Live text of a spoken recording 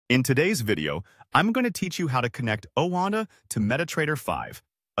In today's video, I'm going to teach you how to connect OANDA to MetaTrader 5,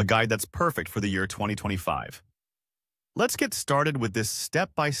 a guide that's perfect for the year 2025. Let's get started with this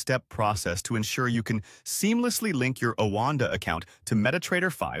step-by-step process to ensure you can seamlessly link your OANDA account to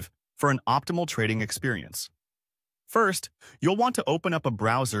MetaTrader 5 for an optimal trading experience. First, you'll want to open up a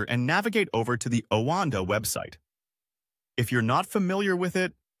browser and navigate over to the OANDA website. If you're not familiar with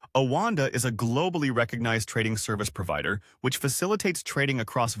it, OANDA is a globally recognized trading service provider which facilitates trading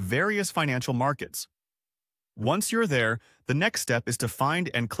across various financial markets. Once you're there, the next step is to find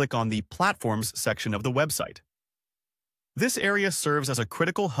and click on the Platforms section of the website. This area serves as a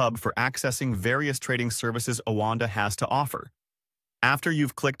critical hub for accessing various trading services OANDA has to offer. After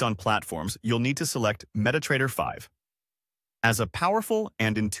you've clicked on Platforms, you'll need to select MetaTrader 5. As a powerful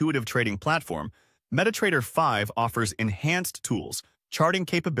and intuitive trading platform, MetaTrader 5 offers enhanced tools, charting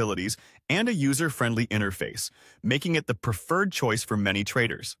capabilities, and a user-friendly interface, making it the preferred choice for many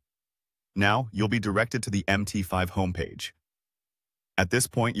traders. Now, you'll be directed to the MT5 homepage. At this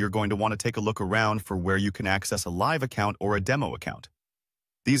point, you're going to want to take a look around for where you can access a live account or a demo account.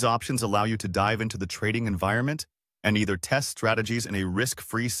 These options allow you to dive into the trading environment and either test strategies in a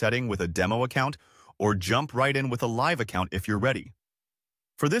risk-free setting with a demo account or jump right in with a live account if you're ready.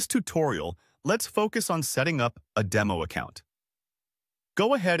 For this tutorial, let's focus on setting up a demo account.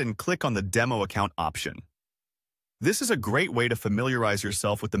 Go ahead and click on the Demo Account option. This is a great way to familiarize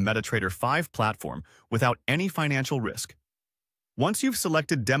yourself with the MetaTrader 5 platform without any financial risk. Once you've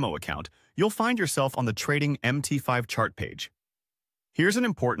selected Demo Account, you'll find yourself on the Trading MT5 chart page. Here's an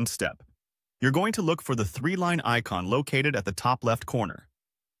important step. You're going to look for the three-line icon located at the top left corner.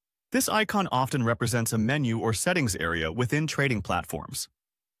 This icon often represents a menu or settings area within trading platforms.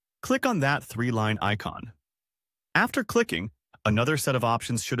 Click on that three-line icon. After clicking, another set of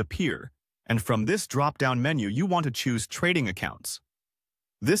options should appear, and from this drop-down menu, you want to choose Trading Accounts.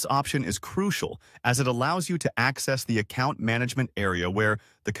 This option is crucial as it allows you to access the account management area where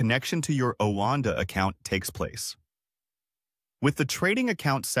the connection to your OANDA account takes place. With the Trading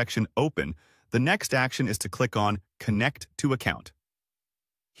Account section open, the next action is to click on Connect to Account.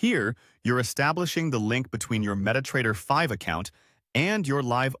 Here, you're establishing the link between your MetaTrader 5 account and your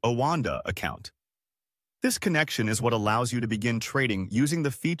live OANDA account. This connection is what allows you to begin trading using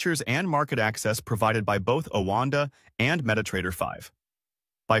the features and market access provided by both OANDA and MetaTrader 5.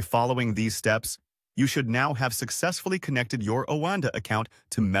 By following these steps, you should now have successfully connected your OANDA account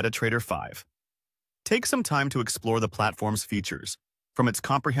to MetaTrader 5. Take some time to explore the platform's features, from its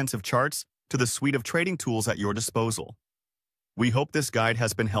comprehensive charts to the suite of trading tools at your disposal. We hope this guide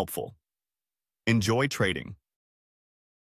has been helpful. Enjoy trading.